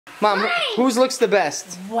Mom, whose looks the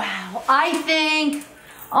best? Wow, I think,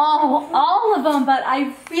 all of them, but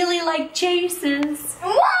I really like Chase's.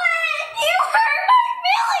 What? You hurt my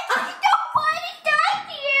feelings! I don't want to die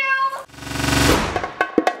to you!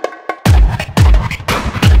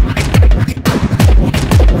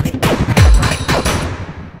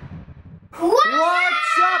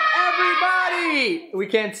 What's up, everybody? We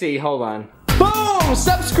can't see, hold on. Boom!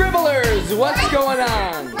 Sup, Scribblers! What's going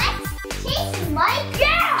on? Chase and Mike?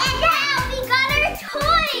 Yeah! And now we got our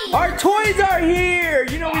toys! Our toys are here!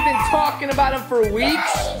 You know, we've been talking about them for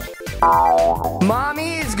weeks.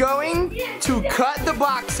 Mommy is going to cut the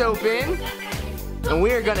box open, and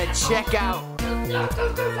we are gonna check out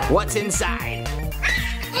what's inside.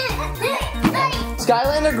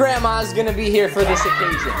 Skylander Grandma is gonna be here for this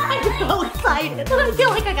occasion. I'm so excited. I feel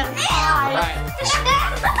like I got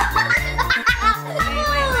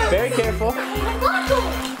Very careful. There's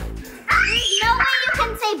no way you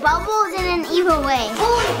can say bubbles in an evil way.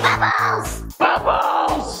 Holy bubbles!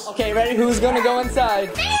 Bubbles! Okay, ready? Who's gonna go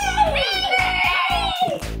inside?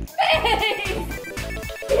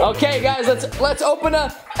 Okay, guys, let's open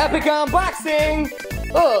a epic unboxing.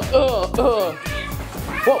 Whoa,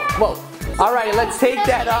 whoa. Alrighty, let's take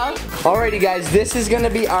that off. Alrighty, guys, this is gonna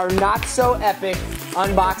be our not so epic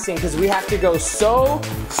unboxing because we have to go so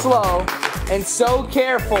slow and so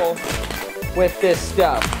careful with this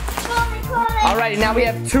stuff. Alrighty, now we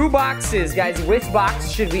have 2 boxes, guys. Which box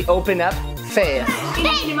should we open up fast?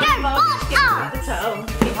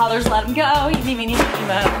 Fathers, let him go. I'm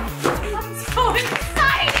so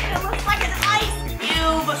excited. It looks like an ice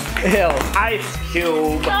cube. Ew, ice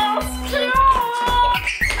cube. So cute.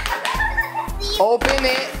 Open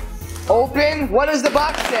it. Open. What does the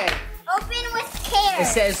box say? Open with care.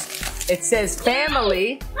 It says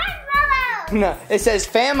family. Marshmallows. No, it says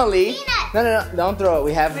family. Peanuts. No, don't throw it.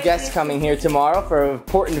 We have guests coming here tomorrow for an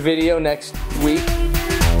important video next week.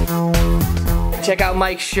 Check out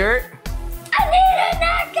Mike's shirt. I need a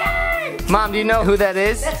napkin. Mom, do you know who that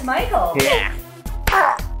is? That's Michael. Yeah.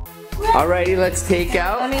 Alrighty, let's take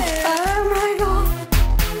out. Oh my god.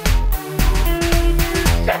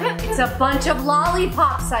 It's a bunch of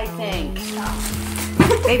lollipops, I think.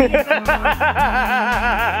 Maybe.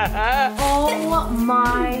 Oh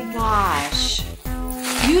my gosh.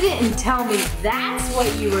 You didn't tell me that's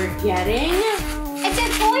what you were getting. It's a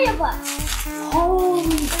toy of us.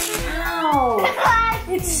 Holy cow.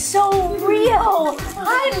 It's so real.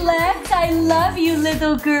 Hi, Lex. I love you,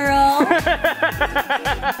 little girl.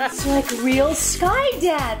 It's like real Sky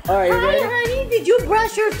Dad. All right, hi, ready? honey. Did you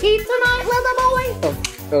brush your teeth tonight, little boy? Oh,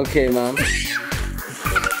 okay, Mom.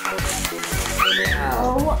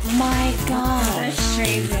 Oh my gosh. That's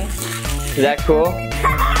crazy. Is that cool?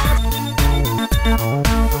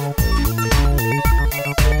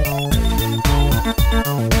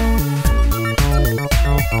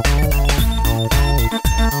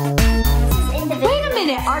 Wait a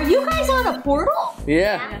minute. Are you guys on a portal?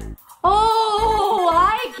 Yeah. Oh,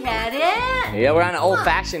 I get it. Yeah, we're on an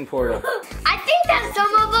old-fashioned portal. I think that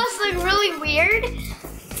some of us look really weird,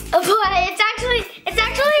 but it's actually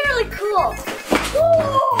really cool.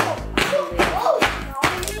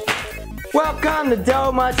 Welcome to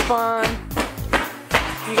Do Much Fun.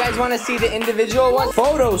 You guys want to see the individual one?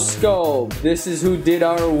 Photosculpt. This is who did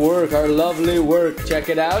our work, our lovely work. Check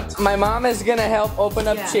it out. My mom is gonna help open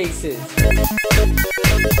up Chase's.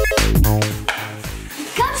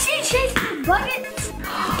 Come see Chase's buckets.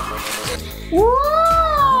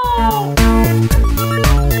 Whoa!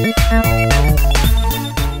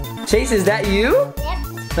 Chase, is that you? Yep.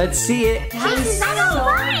 Let's see it. Chase is so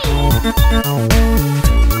right.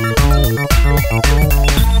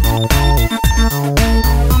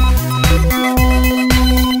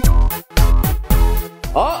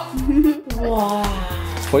 Oh! Wow.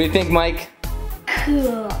 What do you think, Mike?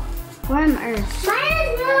 Cool. We're on Earth.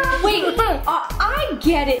 Wait, I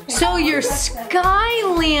get it. So you're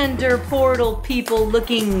Skylander portal people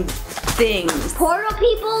looking things. Portal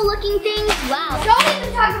people looking things? Wow. Don't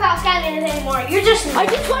even talk about Skylanders anymore. You're just I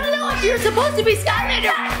just want to know if you're supposed to be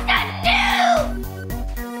Skylander.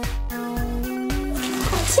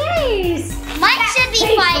 Jeez. Mike should be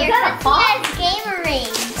Chase, fired you got a because he has gamer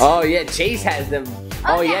rings. Oh yeah, Chase has them.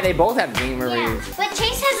 Oh yeah. yeah, they both have gamer rings. But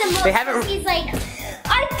Chase has them both. They haven't- He's like,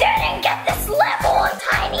 I didn't get this level on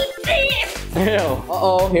Tiny Thief. Ew.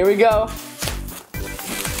 Uh-oh, here we go.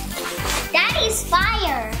 Daddy's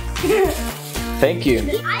fire. Thank you.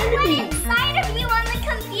 I went inside of you on the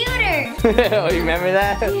computer. Oh, you remember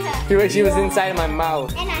that? Yeah. You wish she was inside of my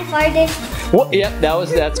mouth. And I farted. What? Yep,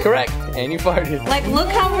 that's correct. And you farted. Like, look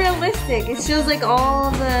how realistic. It shows like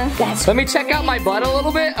all the... Let me check out my butt a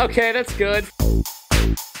little bit. Okay, that's good.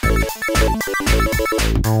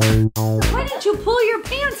 Why didn't you pull your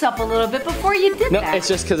pants up a little bit before you did that? No, it's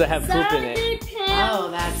just because I have poop in it. Oh,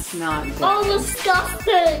 that's not good. Oh,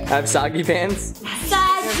 disgusting. I have soggy pants?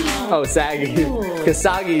 Saggy. Oh, saggy. Because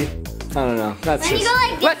soggy, I don't know. That's When you go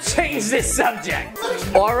like this. Let's change this subject.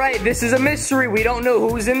 All right, this is a mystery. We don't know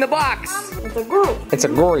who's in the box. It's a girl. It's a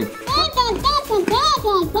gory.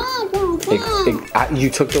 You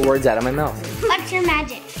took the words out of my mouth. What's your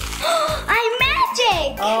magic? I'm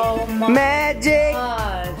magic. Oh my Magic,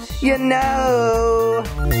 gosh. you know.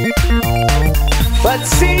 Let's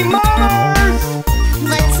see Mars.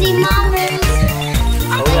 Let's see Mama's.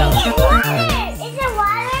 Hold up. It's water. Is it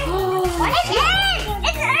water? What is it?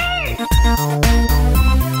 It's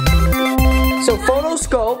Earth. So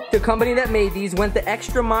Photosculpt, the company that made these, went the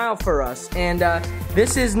extra mile for us. And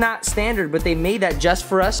this is not standard, but they made that just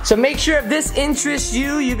for us. So make sure if this interests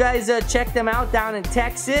you, you guys check them out down in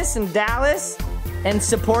Texas and Dallas and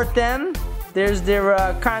support them. There's their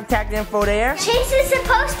contact info there. Chase is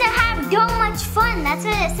supposed to have so much fun. That's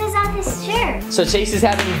what it says on his shirt. So Chase is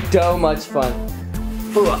having so much fun.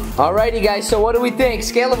 Alrighty guys, so what do we think?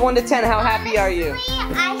 Scale of 1 to 10, how happy are you? Honestly,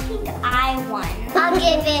 I think I won. I'll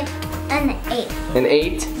give it an 8. An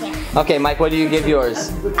 8? Yeah. Okay, Mike, what do you give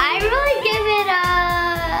yours? I really give it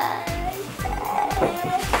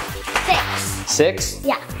a 6. 6?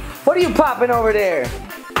 Yeah. What are you popping over there?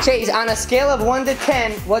 Chase, on a scale of 1 to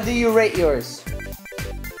 10, what do you rate yours?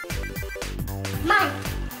 Mine.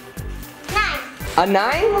 9. A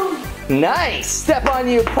 9? Nice! Step on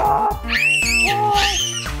you, Pop!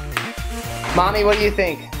 Mommy, what do you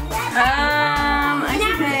think? I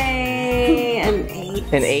say an 8.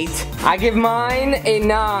 An 8? I give mine a 9.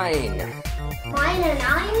 Mine a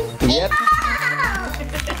 9? Yep.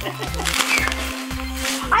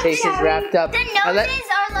 Chase is wrapped up. The noses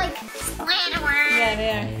are like slant around. Yeah,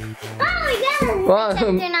 there. Oh my god. Well,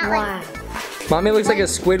 Except they're not like. Mommy looks like a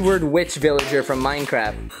Squidward witch villager from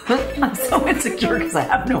Minecraft. I'm so insecure because I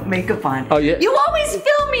have no makeup on. Oh, yeah. You always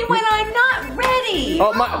film me when I'm not ready.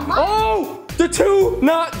 Oh, oh! The two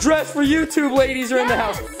not dressed for YouTube ladies are in the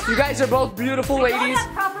house. You guys are both beautiful I don't ladies.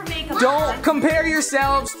 have proper makeup Don't on. compare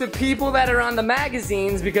yourselves to people that are on the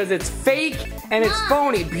magazines because it's fake and it's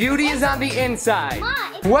phony. Beauty is on the inside.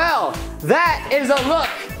 Well, that is a look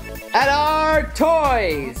at our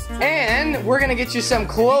toys. And we're gonna get you some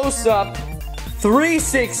close-up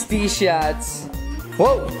 360 shots.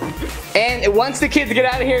 Whoa. And once the kids get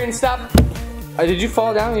out of here and stop. Did you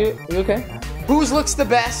fall down? You okay? Whose looks the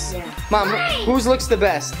best? Yeah. Mom, whose looks the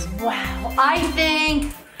best? Wow, I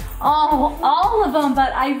think all of them,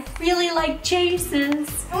 but I really like Chase's.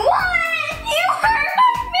 What? You hurt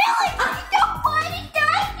my feelings. I don't want to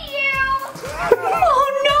die to you. Oh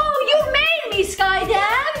no, you made me, Sky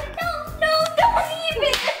Dad. No, don't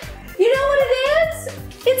even. You know what it is?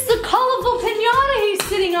 It's the colorful pinata he's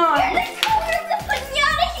sitting on. You're the color of the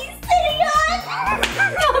pinata he's sitting on.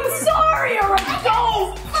 I'm sorry, or I'm so.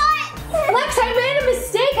 Lex, I made a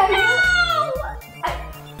mistake.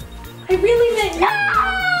 I really meant you. No!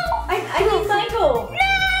 I mean Michael.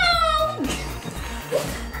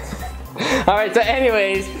 All right, so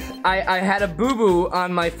anyways, I had a boo-boo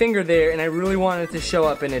on my finger there and I really wanted it to show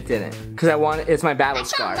up and it didn't. Because it's my battle I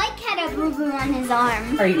scar. thought Mike had a boo-boo on his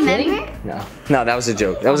arm. Are you kidding? Remember? No, that was a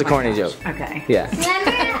joke. That was a corny joke. Okay. Yeah.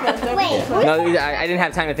 Remember? Wait. No, I didn't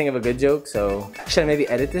have time to think of a good joke, so should I maybe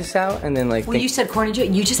edit this out and then like Well, you said corny joke.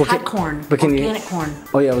 You just had corn. but can Organic you, corn.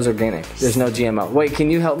 Oh yeah, it was organic. There's no GMO. Wait, can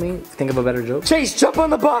you help me think of a better joke? Chase, jump on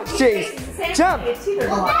the box, Chase. Jump. Well,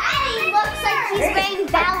 Daddy looks like he's wearing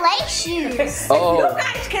ballet shoes. Oh. You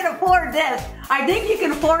guys can afford this. I think you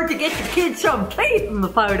can afford to get your kids some teeth in the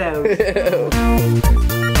photos.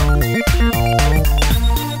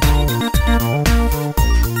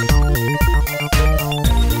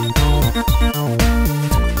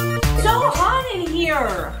 So hot in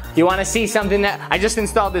here. You want to see something that I just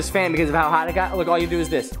installed this fan because of how hot it got? Look, all you do is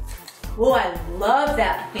this. Oh, I love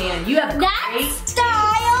that fan. You have That's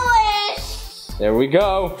stylish. There we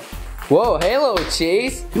go. Whoa, halo,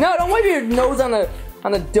 Chase. No, don't wipe your nose on the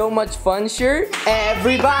Don't Much Fun shirt.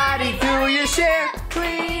 Everybody do your share.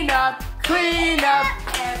 Clean up, clean up.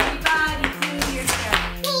 Everybody do your share.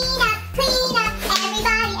 Clean up, everybody,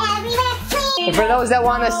 everywhere, clean. And for those that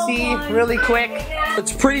want to see really quick,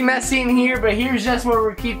 it's pretty messy in here, but here's just where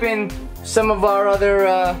we're keeping some of our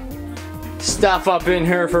other stuff up in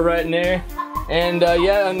here for right now. And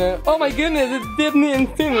yeah, and oh my goodness, it's Disney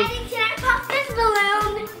and Finland. Daddy, can I pop this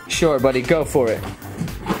balloon? Sure, buddy, go for it.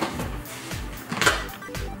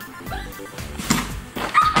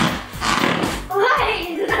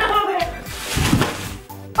 Wait, no.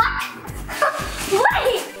 What?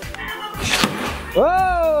 Wait.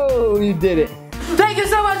 Whoa, you did it. Thank you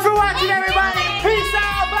so much for watching, everybody. Peace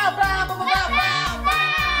out. Bye, bye, bye, bye,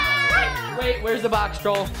 bye, bye. Wait, where's the box,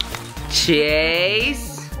 Troll?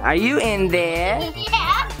 Chase, are you in there?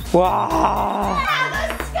 Yeah. Wow.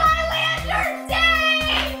 Have a Skylander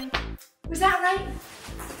day! Was that right?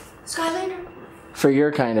 Skylander? For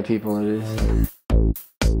your kind of people, it is.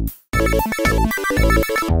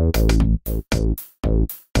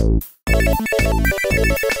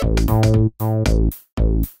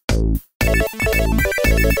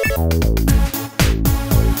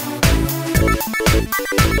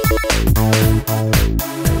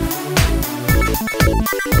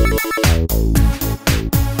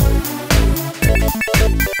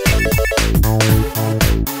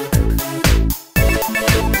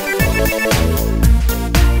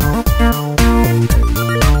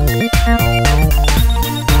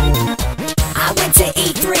 I went to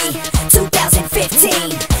E3 2015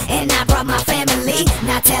 and I brought my family.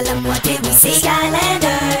 Now tell them, what did we see?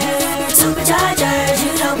 Skylanders, superchargers.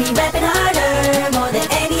 You know we rapping harder, more than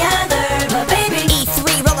any other. But baby,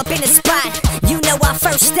 E3, roll up in the spot. You know our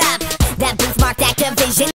first stop.